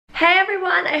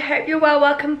everyone, I hope you're well.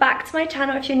 Welcome back to my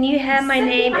channel. If you're new here, my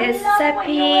name is Seppi.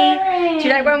 Do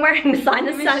you like what I'm wearing? The sign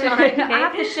of sunlight. I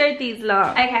have to show these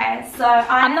lot. Okay, so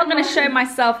I'm not going to show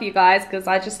myself, you guys, because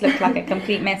I just look like a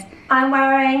complete mess. I'm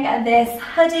wearing this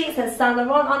hoodie, it says Saint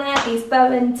Laurent on it, these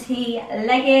Bowen tee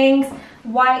leggings,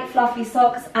 white fluffy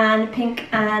socks, and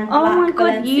pink and black. Oh my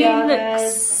god, you look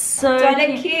so Do I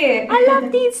look cute? I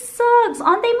love these socks.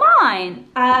 Aren't they mine?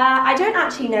 I don't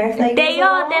actually know if they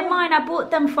are. They're mine. I bought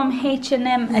them from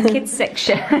H&M, a kids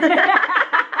section.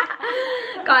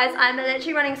 Guys, I'm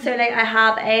literally running so late. I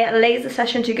have a laser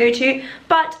session to go to,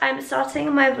 but I'm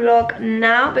starting my vlog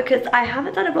now because I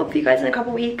haven't done a vlog for you guys in a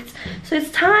couple weeks. So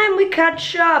it's time we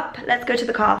catch up. Let's go to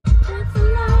the car.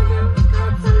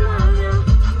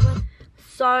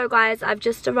 So guys, I've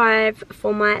just arrived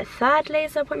for my third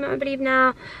laser appointment, I believe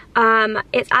now.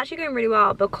 It's actually going really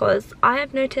well because I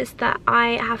have noticed that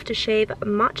I have to shave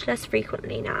much less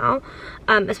frequently now,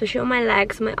 especially on my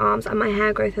legs, my arms, and my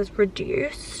hair growth has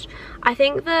reduced. I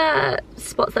think the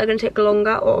spots that are going to take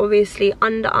longer are obviously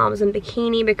underarms and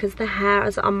bikini because the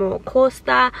hairs are more coarse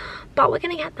there, but we're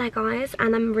going to get there, guys,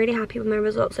 and I'm really happy with my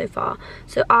results so far.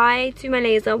 So I do my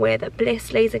laser with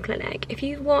Bliss Laser Clinic. If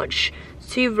you watch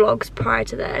 2 vlogs prior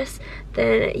to this,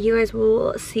 then you guys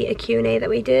will see a Q&A that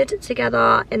we did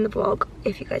together in the vlog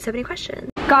if you guys have any questions.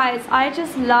 Guys, I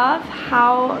just love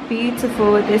how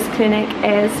beautiful this clinic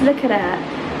is. Look at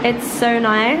it. It's so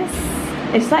nice.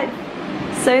 It's like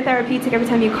so therapeutic every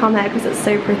time you come here because it's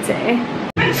so pretty.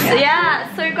 So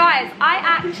yeah, so guys,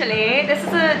 this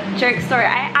is a joke story,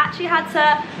 I actually had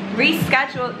to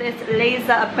reschedule this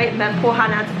laser appointment. Poor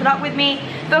Hannah had to put up with me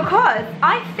because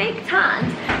I fake tanned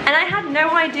and I had no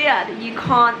idea that you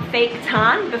can't fake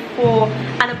tan before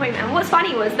an appointment. And what's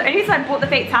funny was the only reason I bought the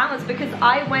fake tan was because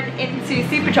I went into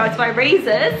Supercharge to buy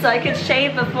razors so I could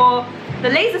shave before the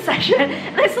laser session,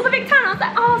 and I saw the fake tan. I was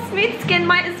like, oh, smooth skin,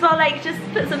 might as well like just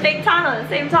put some fake tan on at the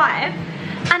same time.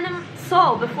 And then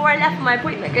Sol, before I left for my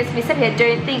appointment, goes to me, Seppi, I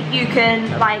don't think you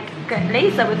can like get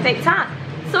laser with fake tan.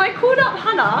 So I called up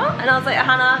Hannah and I was like,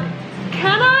 Hannah,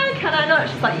 can I not?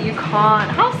 She's like, you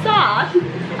can't. How sad.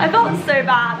 I felt so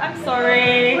bad. I'm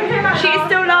sorry. She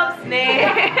still loves me.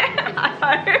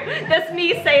 I know. That's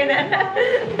me saying it.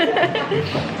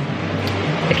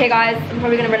 Okay guys, I'm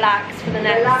probably gonna relax for the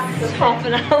next half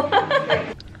an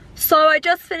hour. So I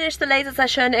just finished the laser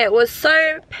session. It was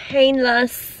so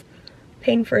painless,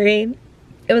 pain-free.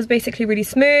 It was basically really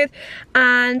smooth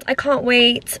and I can't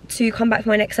wait to come back for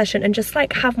my next session and just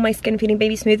like have my skin feeling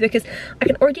baby smooth because I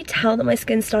can already tell that my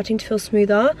skin's starting to feel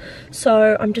smoother.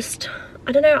 So I'm just,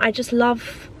 I don't know, I just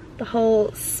love the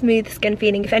whole smooth skin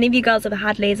feeling. If any of you girls have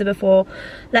had laser before,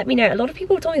 let me know. A lot of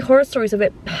people tell me horror stories of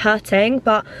it hurting,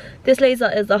 but this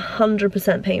laser is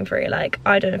 100% pain-free. Like,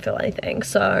 I don't feel anything,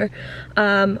 so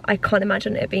I can't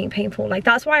imagine it being painful. Like,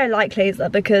 that's why I like laser,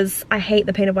 because I hate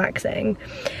the pain of waxing.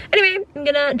 Anyway, I'm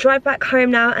gonna drive back home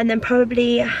now and then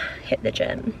probably hit the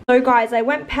gym. So guys, I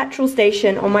went petrol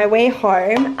station on my way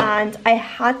home and I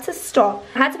had to stop.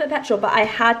 I had to put petrol, but I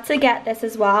had to get this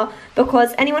as well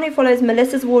because anyone who follows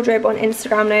Melissa's wardrobe on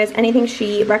Instagram knows anything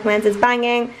she recommends is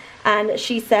banging, and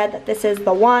she said that this is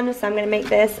the one, so I'm going to make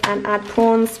this and add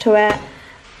prawns to it.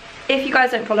 If you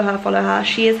guys don't follow her.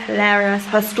 She is hilarious.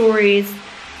 Her stories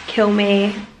kill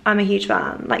me. I'm a huge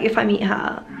fan. Like, if I meet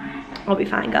her, I'll be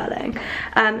fangirling.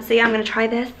 So yeah, I'm going to try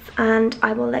this and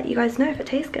I will let you guys know if it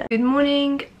tastes good. Good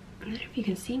morning. I don't know if you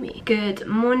can see me. Good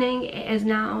morning. It is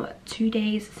now 2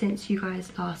 days since you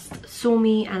guys last saw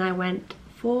me and I went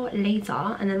for laser,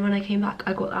 and then when I came back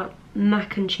I got that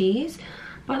mac and cheese.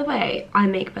 By the way, I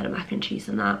make better mac and cheese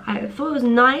than that. I thought it was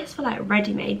nice for like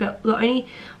ready-made, but the only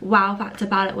wow factor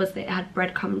about it was that it had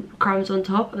bread crumbs on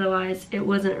top. Otherwise it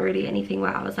wasn't really anything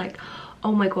where I was like,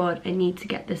 oh my god, I need to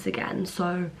get this again.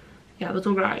 So yeah, it was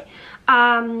alright.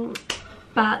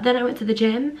 But then I went to the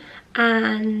gym,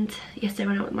 and yesterday I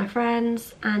went out with my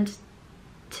friends, and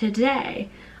today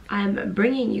I'm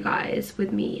bringing you guys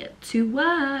with me to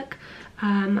work.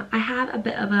 I have a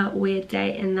bit of a weird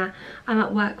day in that I'm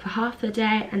at work for half the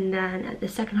day, and then at the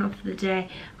second half of the day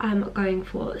I'm going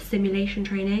for simulation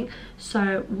training.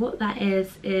 So what that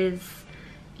is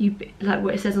you, like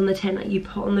what it says on the tin, like you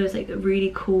put on those like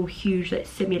really cool huge like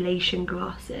simulation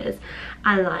glasses,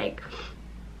 and like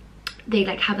they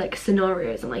like have like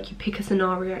scenarios, and like you pick a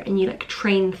scenario and you like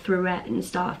train through it and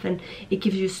stuff, and it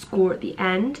gives you a score at the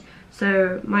end.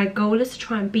 So my goal is to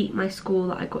try and beat my score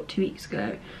that I got 2 weeks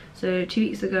ago. So 2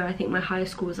 weeks ago I think my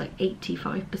highest score was like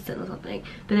 85% or something,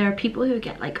 but there are people who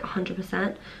get like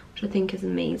 100%, which I think is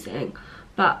amazing.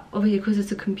 but obviously because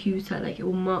it's a computer, like it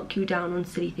will mark you down on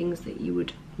silly things that you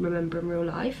would remember in real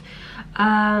life.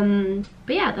 But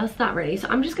yeah, that's that really. So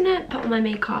I'm just gonna put on my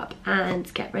makeup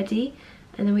and get ready,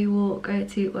 and then we will go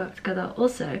to work together.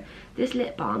 Also, this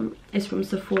lip balm is from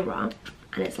Sephora,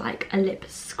 and it's like a lip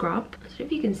scrub. I don't know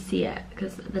if you can see it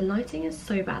because the lighting is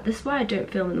so bad. This is why I don't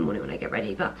film in the morning when I get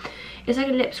ready, but it's like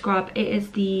a lip scrub. It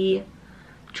is the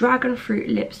dragon fruit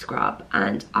lip scrub,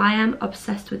 and I am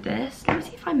obsessed with this. Let me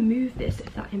see if I move this,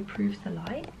 if that improves the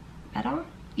light better.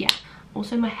 Yeah.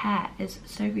 Also, my hair is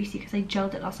so greasy because I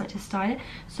gelled it last night to style it.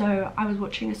 So I was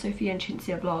watching a Sophia and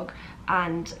Cinzia vlog,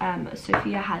 and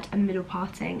Sophia had a middle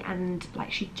parting, and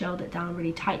like she gelled it down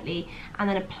really tightly, and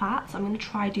then a plait. So I'm going to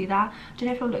try do that. I don't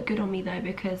know if it'll look good on me though,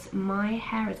 because my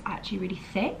hair is actually really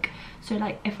thick. So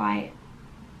like if I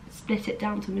split it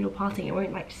down to middle parting, it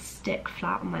won't like stick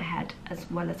flat on my head as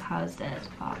well as hers did.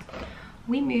 But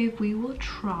we will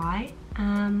try.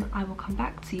 I will come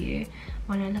back to you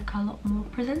when I look a lot more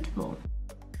presentable.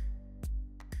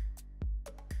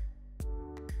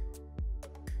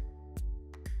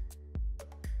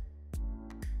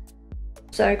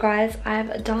 So guys, I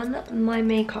have done my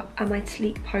makeup and my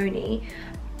sleek pony.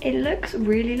 It looks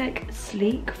really like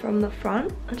sleek from the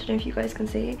front. I don't know if you guys can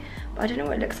see, but I don't know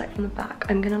what it looks like from the back.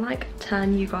 I'm gonna like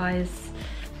turn you guys,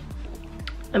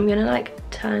 I'm gonna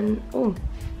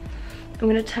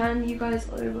turn you guys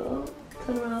over.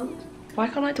 Turn around. Why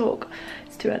can't I talk?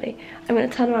 It's too early. I'm gonna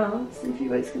turn around so if you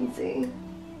guys can see.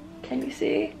 Can you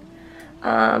see?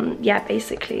 Yeah,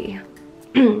 basically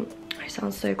I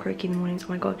sound so croaky in the mornings, oh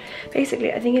my god.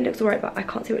 Basically I think it looks alright, but I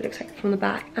can't see what it looks like from the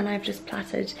back, and I've just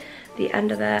plaited the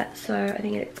end of it, so I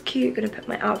think it looks cute. Gonna put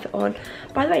my outfit on.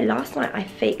 By the way, last night I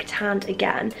fake tanned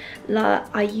again.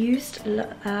 I used what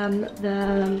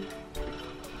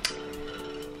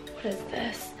is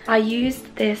this? I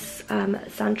used this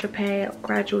Saint-Tropez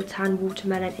Gradual Tan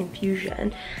Watermelon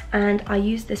Infusion, and I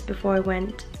used this before I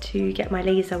went to get my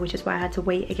laser, which is why I had to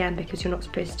wait again because you're not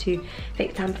supposed to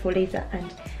fake tan before laser.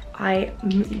 And I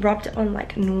rubbed it on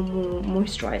like normal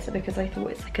moisturizer because I thought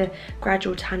it's like a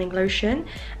gradual tanning lotion,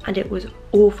 and it was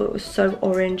awful. It was so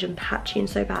orange and patchy and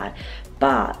so bad.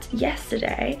 But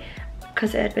yesterday,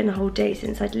 because it had been a whole day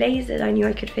since I'd lasered, I knew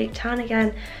I could fake tan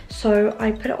again, so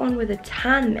I put it on with a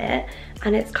tan mitt,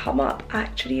 and it's come up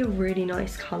actually a really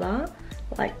nice colour.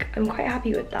 Like, I'm quite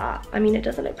happy with that. I mean, it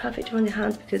doesn't look perfect on your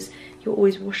hands because you're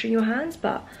always washing your hands,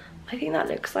 but I think that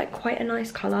looks like quite a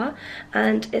nice colour.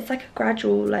 And it's like a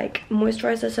gradual like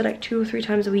moisturizer, so like 2 or 3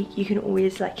 times a week you can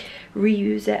always like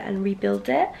reuse it and rebuild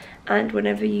it. And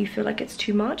whenever you feel like it's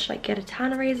too much, like get a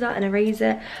tan eraser and erase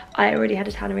it. I already had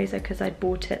a tan eraser because I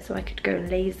bought it so I could go and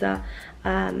laser,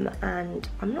 and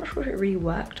I'm not sure if it really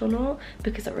worked or not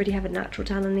because I already have a natural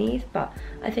tan underneath, but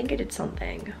I think it did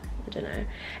something. I don't know.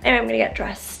 Anyway, I'm gonna get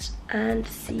dressed and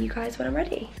see you guys when I'm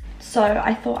ready. So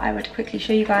I thought I would quickly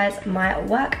show you guys my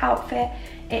work outfit.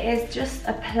 It is just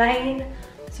a plain,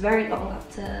 it's very long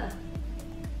up to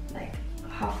like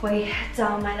halfway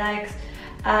down my legs,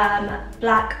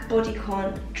 black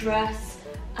bodycon dress,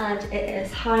 and it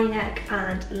is high neck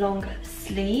and long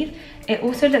sleeve. It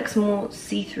also looks more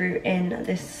see-through in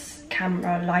this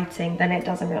camera lighting than it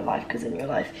does in real life, because in real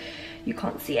life you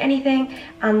can't see anything.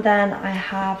 And then I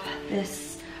have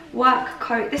this work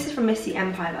coat. This is from Missy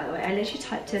Empire, by the way. I literally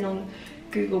typed in on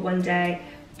Google one day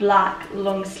black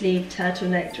long sleeve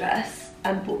turtleneck dress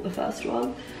and bought the first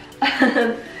one.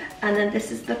 And then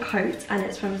this is the coat, and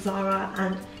it's from Zara,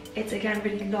 and it's again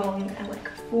really long and like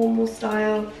formal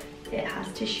style. It has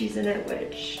tissues in it,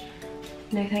 which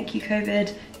no thank you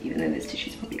COVID, even though this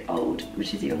tissue's probably old,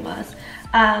 which is even worse.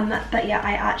 But yeah,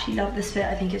 I actually love this fit.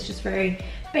 I think it's just very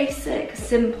basic,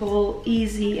 simple,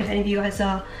 easy. If any of you guys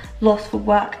are lost for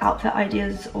work outfit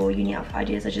ideas or uni outfit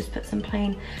ideas, I just put some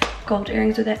plain gold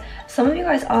earrings with it. Some of you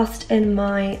guys asked in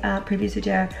my previous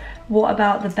video, what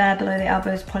about the bare below the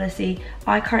elbows policy?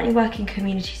 I currently work in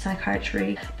community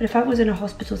psychiatry, but if I was in a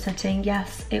hospital setting,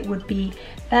 yes, it would be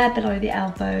bare below the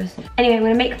elbows. Anyway, I'm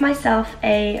gonna make myself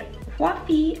a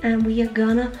waffy and we are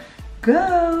gonna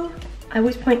go. I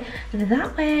always point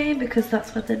that way because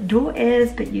that's where the door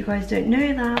is, but you guys don't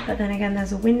know that. But then again,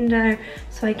 there's a window,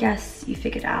 so I guess you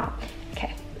figured it out.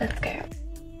 Okay, let's go.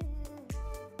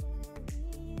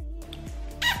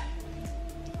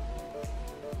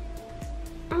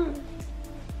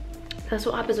 That's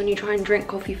what happens when you try and drink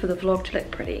coffee for the vlog to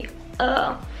look pretty.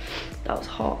 That was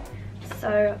hot.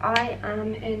 So I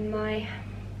am in my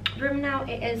room now.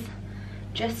 It is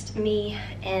just me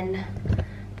in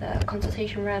the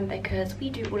consultation room because we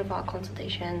do all of our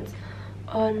consultations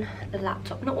on the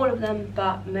laptop. Not all of them,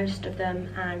 but most of them,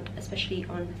 and especially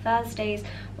on Thursdays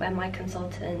where my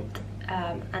consultant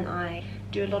and I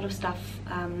do a lot of stuff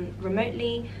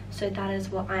remotely, so that is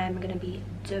what I am going to be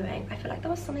doing. I feel like that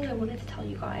was something I wanted to tell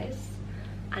you guys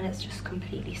and it's just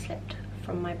completely slipped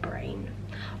from my brain.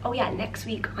 Oh yeah, next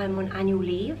week I'm on annual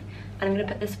leave and I'm going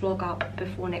to put this vlog up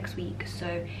before next week,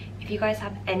 so if you guys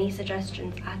have any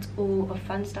suggestions at all of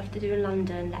fun stuff to do in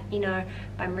London, let me know.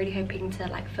 But I'm really hoping to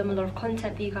like film a lot of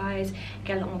content for you guys,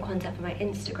 get a lot more content for my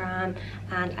Instagram,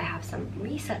 and I have some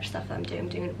research stuff that I'm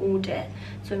doing an audit,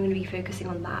 so I'm going to be focusing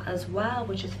on that as well,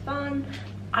 which is fun.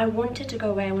 I wanted to go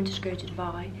away, I wanted to go to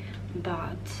Dubai,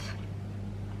 but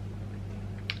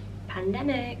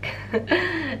pandemic.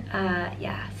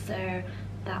 Yeah, so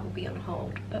that will be on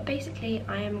hold. But basically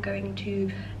I am going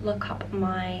to look up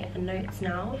my notes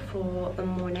now for the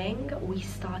morning. We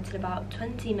start in about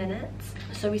 20 minutes,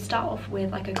 so we start off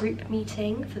with like a group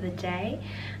meeting for the day,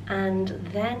 and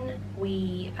then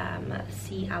we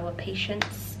see our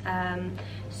patients.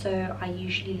 So I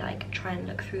usually like try and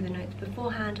look through the notes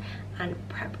beforehand and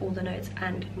prep all the notes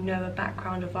and know a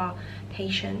background of our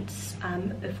patients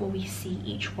before we see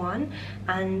each one,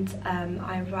 and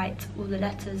I write all the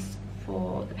letters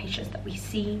for the patients that we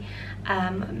see,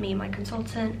 me and my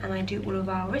consultant, and I do all of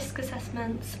our risk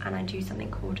assessments, and I do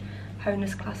something called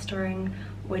honus clustering,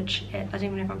 which I don't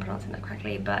even know if I'm pronouncing that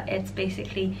correctly, but it's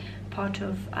basically part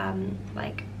of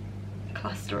like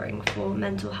clustering for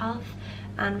mental health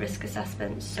and risk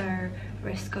assessments. So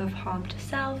risk of harm to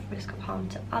self, risk of harm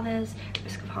to others,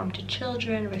 risk of harm to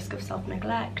children, risk of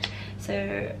self-neglect.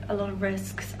 So a lot of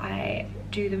risks. I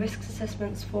do the risk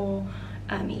assessments for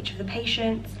each of the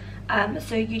patients.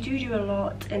 So you do a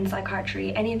lot in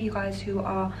psychiatry. Any of you guys who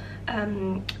are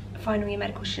final year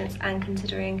medical students and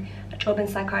considering a job in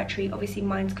psychiatry, obviously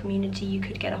mine's community, you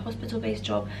could get a hospital-based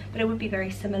job, but it would be very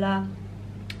similar.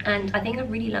 And I think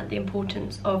I've really learnt the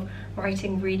importance of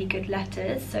writing really good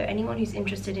letters. So anyone who's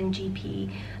interested in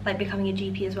GP, like becoming a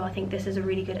GP as well, I think this is a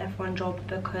really good F1 job,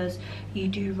 because you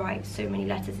do write so many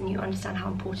letters and you understand how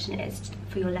important it is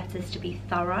for your letters to be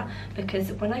thorough.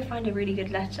 Because when I find a really good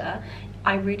letter,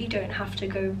 I really don't have to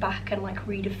go back and like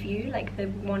read a few. Like the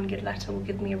one good letter will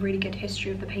give me a really good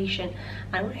history of the patient,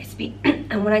 and when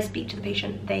I speak to the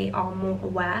patient, they are more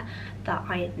aware that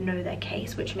I know their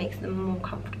case, which makes them more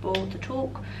comfortable to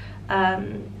talk.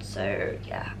 So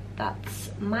yeah, that's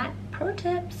my pro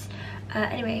tips.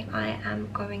 Anyway, I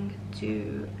am going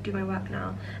to do my work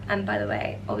now, and by the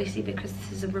way, obviously because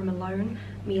this is a room alone,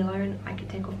 me alone, I can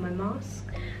take off my mask.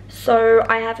 So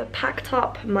I have packed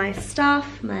up my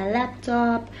stuff, my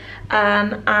laptop,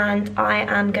 and I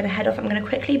am gonna head off. I'm gonna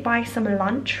quickly buy some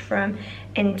lunch from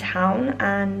in town,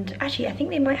 and actually I think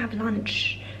they might have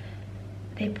lunch.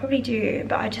 They probably do,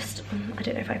 but I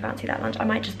don't know if I fancy that lunch. I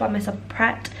might just buy myself a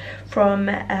Pret from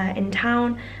in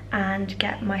town and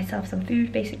get myself some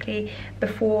food basically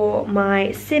before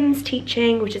my Sims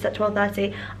teaching, which is at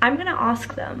 12:30. I'm gonna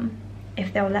ask them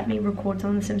if they'll let me record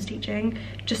some of the Sims teaching,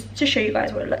 just to show you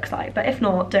guys what it looks like. But if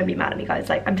not, don't be mad at me, guys.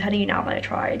 Like, I'm telling you now that I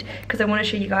tried, because I want to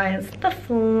show you guys the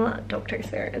full doctor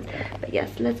experience. But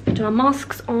yes, let's put our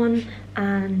masks on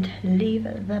and leave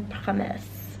the premise.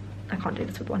 I can't do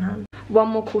this with one hand. One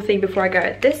more cool thing before I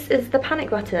go. This is the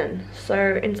panic button.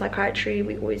 So in psychiatry,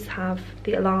 we always have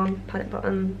the alarm, panic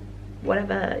button,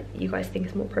 whatever you guys think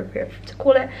is more appropriate to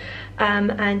call it,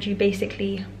 and you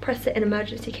basically press it in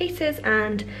emergency cases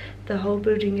and the whole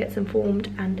building gets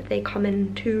informed and they come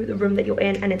into the room that you're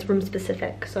in, and it's room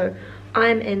specific. So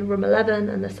I'm in room 11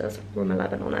 and this says room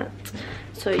 11 on it,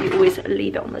 so you always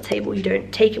leave it on the table. You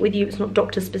don't take it with you. It's not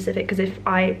doctor specific, because if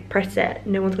I press it,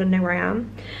 no one's gonna know where I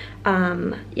am.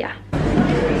 Yeah.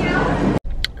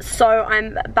 So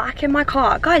I'm back in my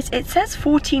car. Guys, it says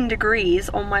 14 degrees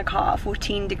on my car,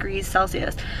 14 degrees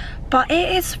Celsius, but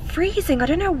it is freezing. I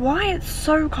don't know why it's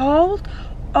so cold.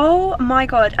 Oh my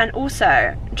god. And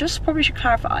also, just probably should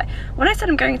clarify, when I said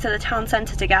I'm going to the town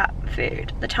centre to get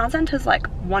food, the town centre is like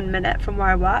 1 minute from where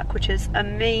I work, which is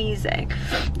amazing.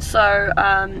 So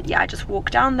yeah, I just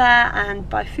walked down there and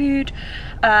buy food,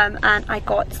 and I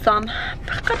got some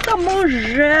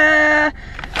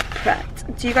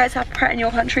Pret. Do you guys have Pret in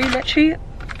your country? Literally,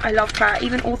 I love Pret.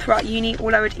 Even all throughout uni,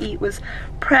 all I would eat was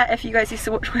Pret, if you guys used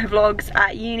to watch my vlogs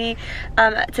at uni.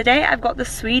 Today I've got the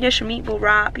Swedish meatball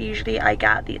wrap. Usually I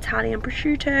get the Italian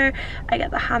prosciutto, I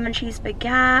get the ham and cheese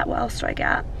baguette. What else do I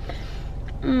get?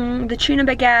 The tuna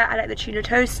baguette. I like the tuna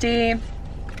toasty.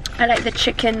 I like the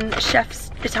chicken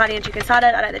chef's Italian chicken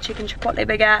salad. I like the chicken chipotle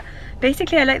baguette.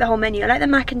 Basically, I like the whole menu. I like the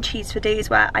mac and cheese for days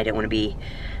where I don't want to be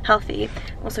healthy.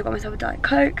 Also got myself a Diet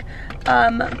Coke.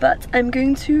 But I'm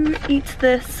going to eat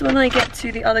this when I get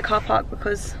to the other car park,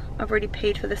 because I've already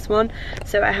paid for this one,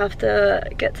 so I have to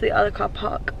get to the other car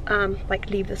park, like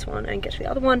leave this one and get to the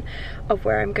other one of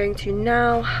where I'm going to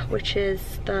now, which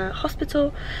is the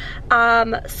hospital.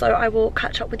 So I will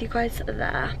catch up with you guys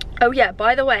there. Oh yeah,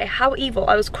 by the way, how evil.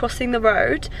 I was crossing the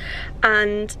road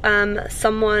and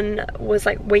someone was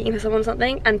like waiting for someone or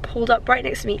something and pulled up right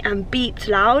next to me and beeped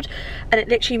loud, and it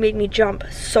literally made me jump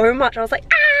so much. I was like,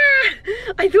 ah!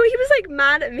 I thought he was like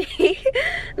mad at me.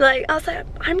 Like, I was like,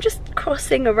 I'm just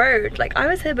crossing a road, like I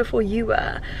was here before you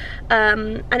were.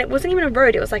 And it wasn't even a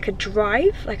road, it was like a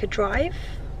driveway.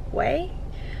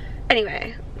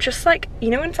 Anyway, just like, you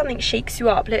know when something shakes you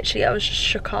up, literally I was just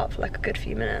shook up for like a good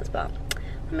few minutes, but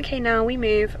I'm okay now. We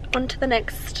move on to the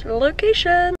next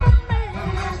location.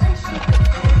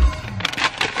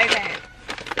 Okay,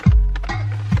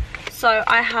 so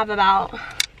I have about, what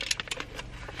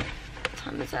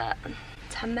time is it?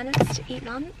 10 minutes to eat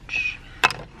lunch,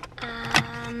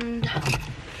 and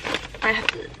I have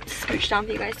to scooch down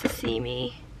for you guys to see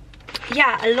me.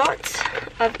 Yeah, a lot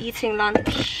of eating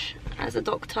lunch as a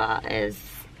doctor is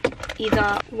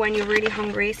either when you're really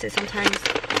hungry, so sometimes,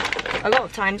 a lot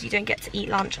of times you don't get to eat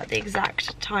lunch at the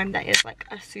exact time that is like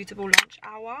a suitable lunch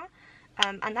hour,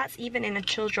 and that's even in a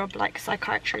chill job like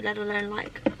psychiatry, let alone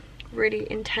like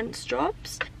really intense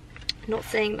jobs. Not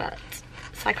saying that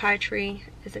psychiatry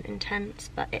isn't intense,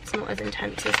 but it's not as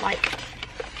intense as like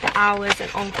the hours and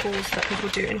on-calls that people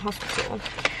do in hospital.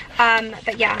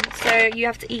 But yeah, so you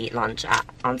have to eat lunch at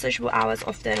unsociable hours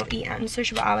often, or eat at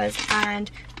unsociable hours,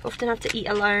 and often have to eat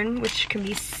alone, which can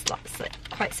be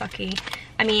quite sucky.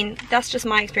 I mean, that's just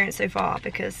my experience so far,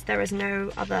 because there is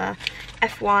no other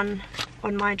F1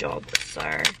 on my job. So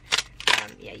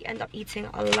yeah, you end up eating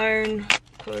alone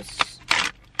because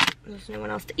there's no one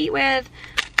else to eat with,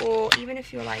 or even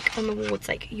if you're like on the wards,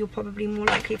 like you're probably more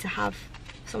likely to have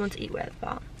someone to eat with,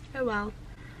 but oh well.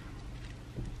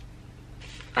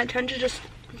 I tend to just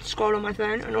scroll on my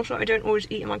phone, and also I don't always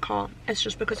eat in my car. It's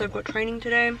just because I've got training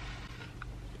today.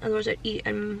 Otherwise I'd eat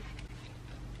in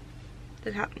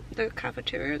the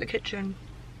cafeteria, the kitchen.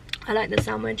 I like the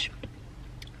sandwich.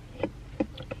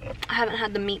 I haven't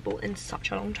had the meatball in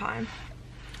such a long time.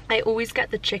 I always get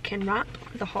the chicken wrap,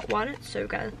 the hot one, it's so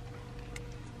good.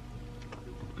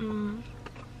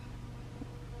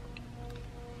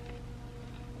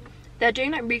 They're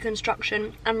doing like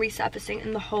reconstruction and resurfacing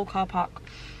in the whole car park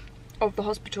of the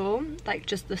hospital, like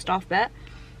just the staff bit,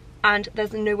 and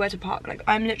there's nowhere to park. Like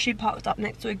I'm literally parked up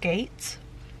next to a gate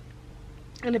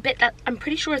and a bit that I'm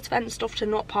pretty sure it's fenced off to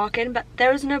not park in, but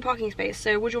there is no parking space.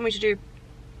 So what do you want me to do?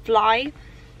 Fly?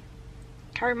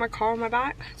 Carry my car on my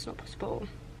back? It's not possible.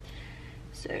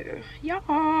 So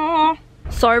yeah.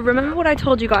 So remember what I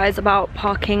told you guys about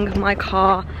parking my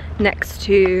car next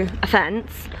to a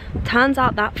fence? Turns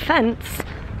out that fence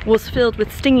was filled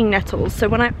with stinging nettles. So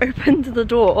when I opened the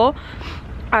door,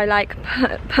 I like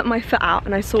put my foot out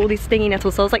and I saw all these stinging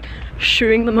nettles. So I was like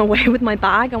shooing them away with my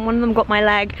bag, and one of them got my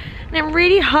leg and it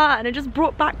really hurt, and it just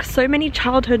brought back so many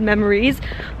childhood memories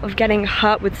of getting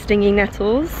hurt with stinging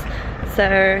nettles.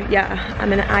 So yeah,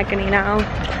 I'm in agony now.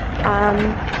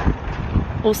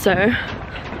 Also,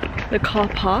 the car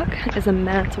park is a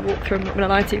mare to walk through, I'm not gonna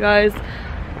lie to you guys.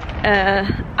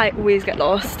 I always get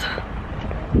lost.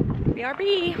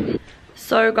 BRB.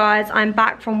 So guys, I'm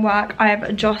back from work.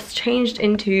 I've just changed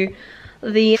into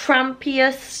the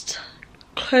trampiest,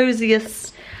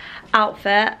 coziest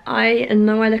outfit. I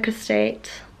know I look a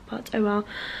state, but oh well.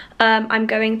 I'm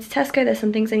going to Tesco. There's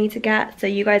some things I need to get, so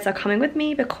you guys are coming with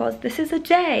me because this is a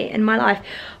day in my life.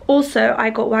 Also, I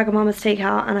got Wagamama's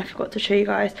takeout and I forgot to show you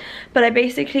guys, but I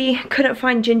basically couldn't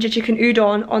find ginger chicken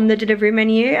udon on the delivery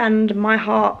menu, and my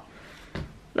heart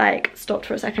like stopped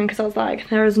for a second because I was like,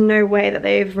 there is no way that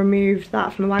they've removed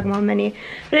that from the Wagamama menu.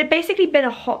 But it basically been a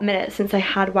hot minute since I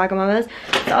had Wagamama's,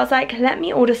 so I was like, let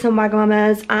me order some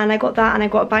Wagamama's, and I got that, and I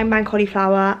got Bang Bang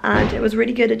cauliflower, and it was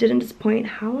really good. It didn't disappoint.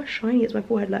 How shiny is my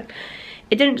forehead look?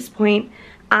 It didn't disappoint.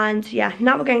 And yeah,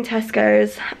 now we're going to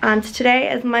Tesco's, and today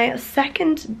is my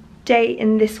second day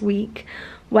in this week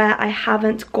where I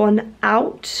haven't gone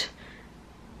out,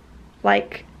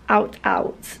 like out,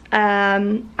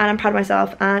 and I'm proud of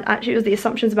myself. And actually it was the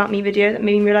assumptions about me video that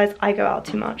made me realize I go out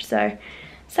too much. So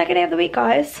second day of the week,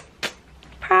 guys.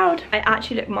 Proud. I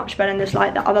actually look much better in this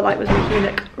light. The other light was making me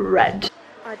look red.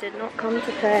 I did not come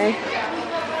to play.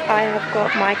 I have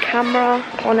got my camera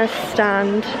on a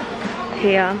stand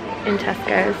here in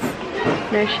Tesco's.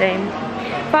 No shame.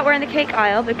 But we're in the cake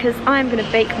aisle because I'm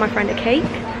gonna bake my friend a cake.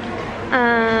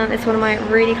 It's one of my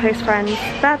really close friends'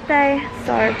 birthday,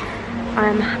 so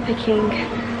I'm picking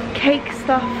cake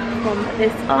stuff from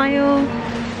this aisle,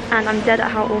 and I'm dead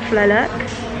at how awful I look.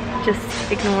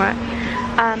 Just ignore it.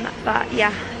 But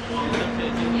yeah,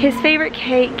 his favorite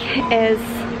cake is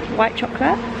white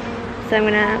chocolate, so I'm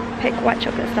gonna pick white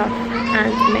chocolate stuff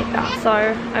and make that. So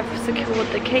I've secured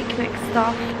the cake mix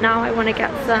stuff. Now I want to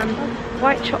get some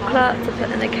white chocolate to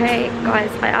put in the cake.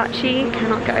 Guys, I actually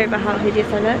cannot get over how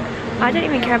hideous I look. I don't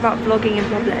even care about vlogging in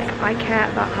public. I care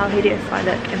about how hideous I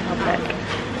look in public.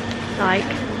 Like,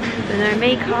 the no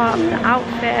makeup, the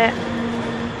outfit,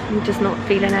 I'm just not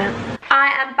feeling it.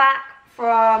 I am back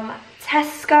from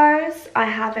Tesco's. I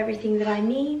have everything that I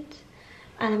need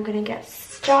and I'm gonna get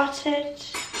started,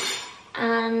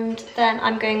 and then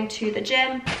I'm going to the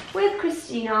gym with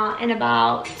Christina in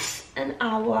about an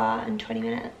hour and 20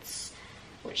 minutes,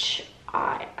 which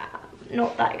I am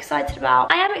not that excited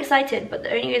about. I am excited, but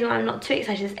the only reason why I'm not too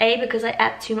excited is A, because I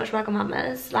ate too much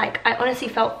Wagamama's. Like, I honestly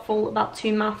felt full about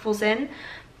 2 mouthfuls in,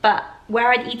 but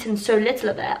where I'd eaten so little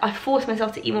of it, I forced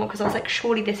myself to eat more because I was like,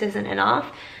 surely this isn't enough.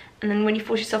 And then when you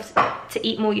force yourself to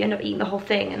eat more, you end up eating the whole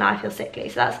thing, and now I feel sickly.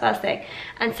 So that's the first thing.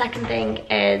 And second thing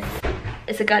is,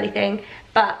 it's a girly thing,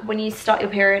 but when you start your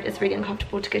period, it's really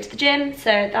uncomfortable to go to the gym.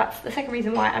 So that's the second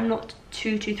reason why I'm not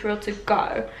too thrilled to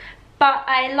go. But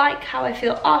I like how I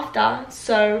feel after,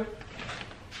 so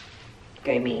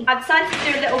go me. I decided to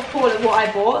do a little haul of what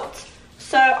I bought.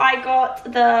 So I got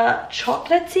the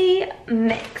chocolatey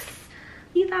mix.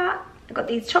 See that? I got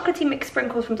these chocolatey mix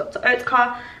sprinkles from Dr.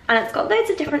 Oetker, and it's got loads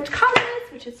of different colours,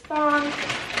 which is fun.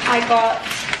 I got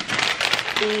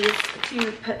these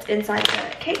to put inside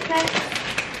the cake mix,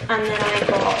 and then I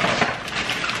got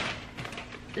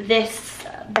this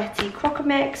Betty Crocker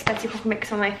mix. Betty Crocker mix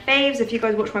are my faves. If you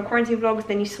guys watch my quarantine vlogs,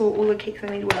 then you saw all the cakes I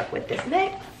made work with this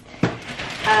mix. Then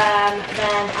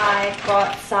I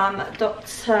got some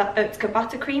Dr. Oetker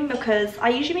buttercream, because I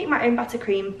usually make my own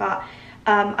buttercream, but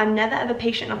I'm never ever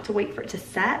patient enough to wait for it to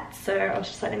set, so I was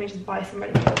just like, let me just buy some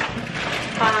ready.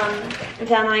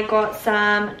 Then I got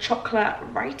some chocolate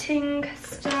writing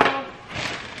stuff,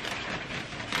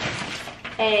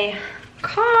 a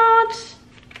card,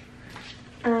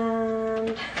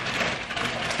 and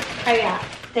oh yeah,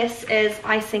 this is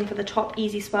icing for the top,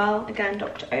 Easy Swell, again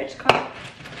Dr. Oetker.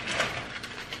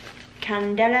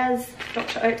 Candelas,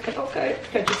 Dr. Oetker. Dr.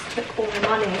 Oetker just took all the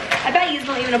money. I bet he's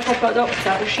not even a proper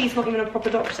doctor, or she's not even a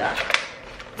proper doctor.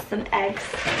 Some eggs.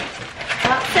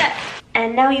 That's it.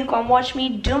 And now you go and watch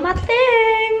me do my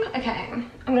thing. Okay, I'm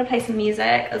gonna play some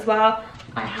music as well.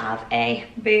 I have a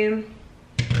boom.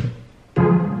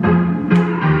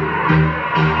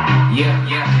 Yeah,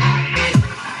 yeah.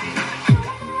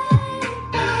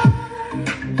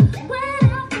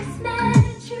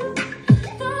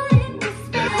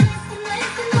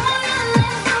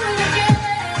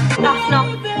 That's not.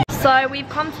 So we've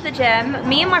come to the gym.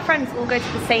 Me and my friends all go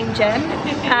to the same gym.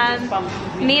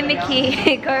 Me and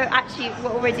Mickey go, actually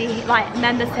we're already like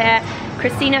members here.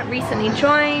 Christina recently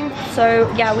joined,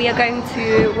 so yeah, we are going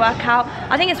to work out.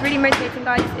 I think it's really motivating,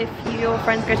 guys, if your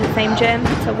friends go to the same gym,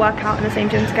 to work out in the same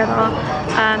gym together.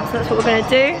 So that's what we're gonna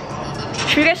do.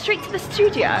 Should we go straight to the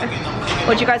studio,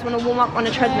 or do you guys want to warm up on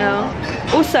a treadmill?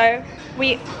 Also,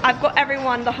 I've got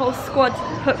everyone, the whole squad,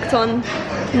 hooked on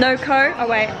Noco. Oh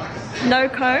wait,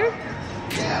 Noco.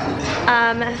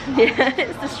 Yeah,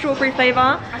 it's the strawberry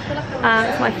flavour.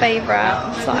 It's my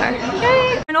favourite. So,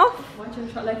 yay! And off.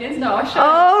 No, I should.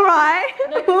 All right,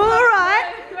 all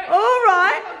right, all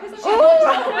right, all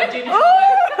right,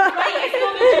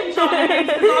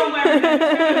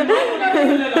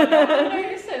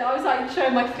 I was like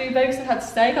showing my food because I had to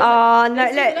stay. Oh no,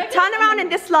 look, turn around in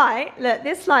this light. Look,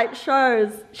 this light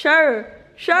shows. Show,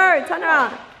 turn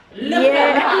around.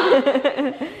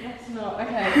 Yeah. That's not,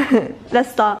 okay.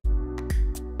 Let's start.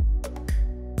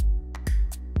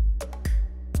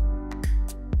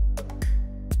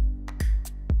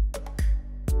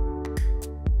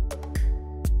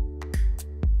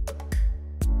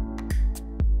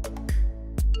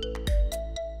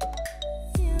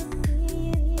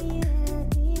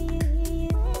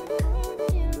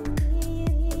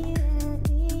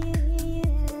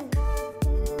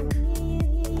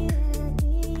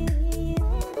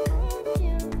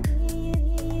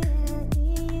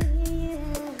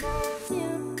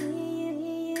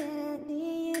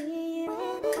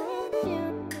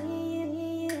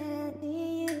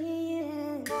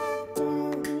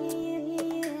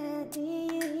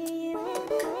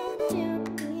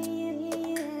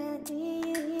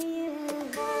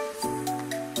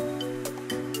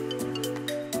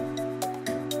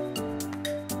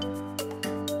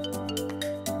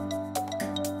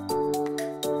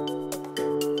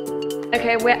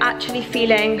 Okay, we're actually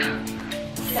feeling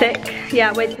sick.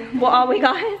 Yeah, what are we,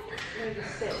 guys?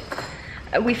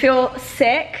 We feel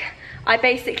sick. I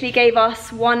basically gave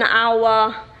us 1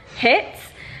 hour hits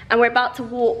and we're about to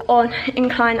walk on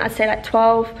incline, I'd say like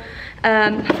 12,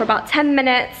 for about 10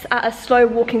 minutes at a slow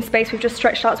walking pace. We've just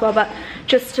stretched out as well, but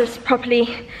just to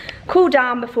properly cool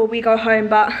down before we go home.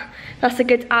 But that's a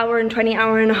good hour and 20,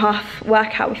 hour and a half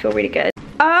workout. We feel really good.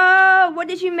 Oh, what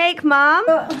did you make, Mom?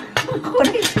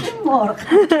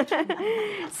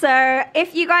 So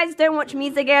if you guys don't watch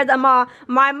Mize Gerdama,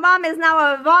 my mom is now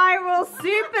a viral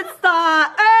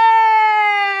superstar.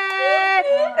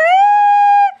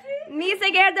 Mize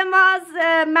Gerdama's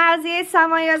Marzieh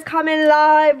Samaya is coming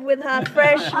live with her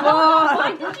fresh vlog.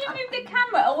 Why did you move the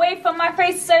camera away from my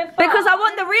face so far? Because I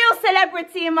want the real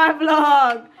celebrity in my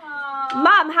vlog.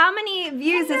 Mom, how many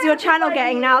views is your channel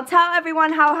getting now? Tell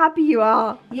everyone how happy you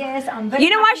are. Yes, I'm very You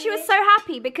know why happy. she was so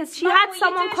happy? Because she had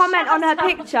someone comment on her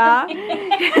picture.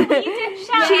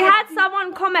 She had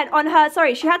someone comment on her,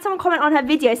 she had someone comment on her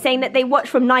video saying that they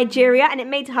watched from Nigeria, and it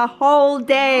made her whole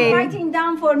day. Writing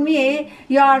down for me,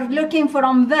 you are looking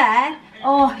from where?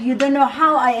 Oh, you don't know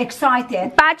how I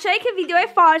excited. بچه‌ای که ویدیو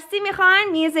فارسی میخوان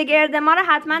میزه گرد ما رو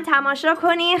حتما تماشا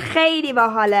کنین، خیلی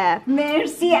باحاله.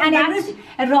 مرسی. امروز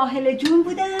راحل جون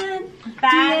بودن.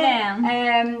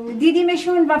 بله.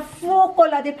 دیدیمشون و فوق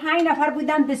العاده 5 نفر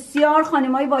بودن، بسیار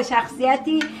خانمای با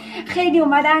شخصیتی، خیلی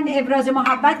اومدن ابراز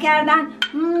محبت کردن.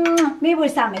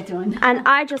 میبوسمتون. And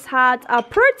I just had a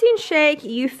protein shake.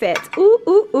 You fit. Ooh,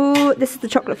 ooh, ooh. This is the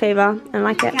chocolate flavor. I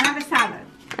like it. Can I have a salad?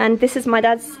 And this is my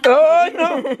dad's. Oh no!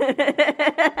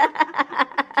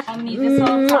 On me this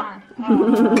whole time.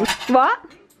 What?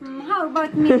 How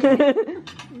about me?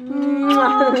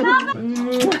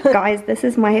 Guys, this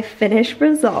is my finished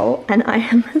result, and I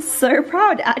am so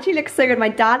proud. It actually looks so good.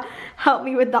 My dad helped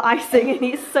me with the icing, and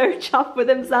he's so chuffed with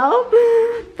himself.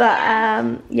 But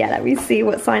yeah, let me see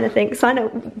what Sina thinks. Sina,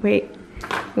 wait,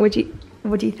 what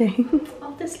do you think?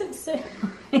 Oh, this looks so.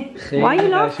 Why are you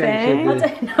laughing? I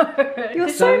don't know. You're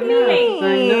so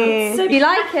mean. So you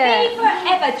like it? Favorite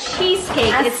ever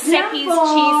cheesecake is Seppi's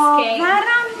cheesecake.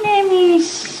 باورم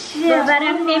نمیشه.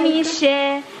 باورم نمیشه.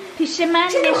 پیش من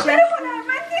نشه.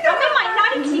 I'm in my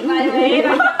 90s, by the way.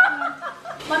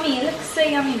 Mummy, it looks so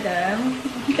yummy though.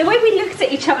 The way we looked at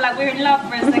each other like we were in love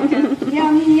for a second.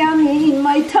 Yummy, yummy in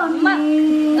my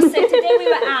tummy. So today we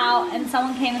were out and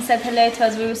someone came and said hello to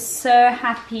us. We were so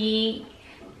happy.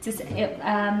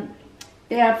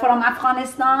 They are from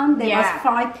Afghanistan. There was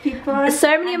 5 people. So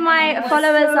many of my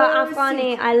followers are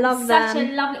Afghani. I love them. Such a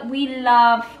lovely,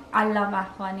 I love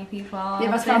Afghani people. They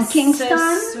was They're from Kingston.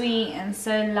 so sweet and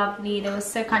so lovely. They were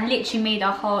so kind. Literally made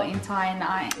our whole entire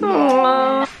night.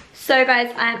 Aww. So guys,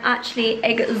 I'm actually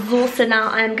exhausted now.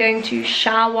 I'm going to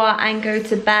shower and go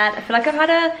to bed. I feel like I've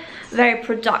had a very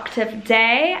productive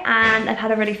day and I've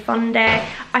had a really fun day.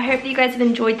 I hope that you guys have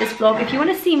enjoyed this vlog. If you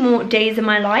want to see more days in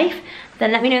my life,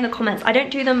 then let me know in the comments. I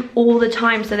don't do them all the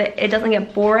time so that it doesn't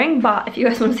get boring, but if you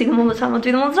guys want to see them all the time, I'll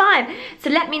do them all the time. So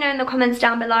let me know in the comments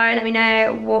down below. Let me know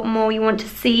what more you want to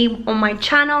see on my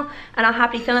channel, and I'll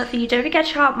happily film it for you. Don't forget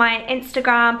to check out my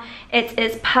Instagram. It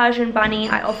is Persian Bunny.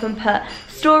 I often put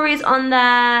stories on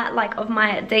there, like of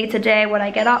my day-to-day, what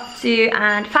I get up to,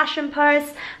 and fashion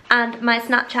posts. And my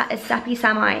Snapchat is Sappy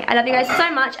Samai. I love you guys so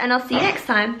much, and I'll see you next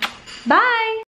time. Bye!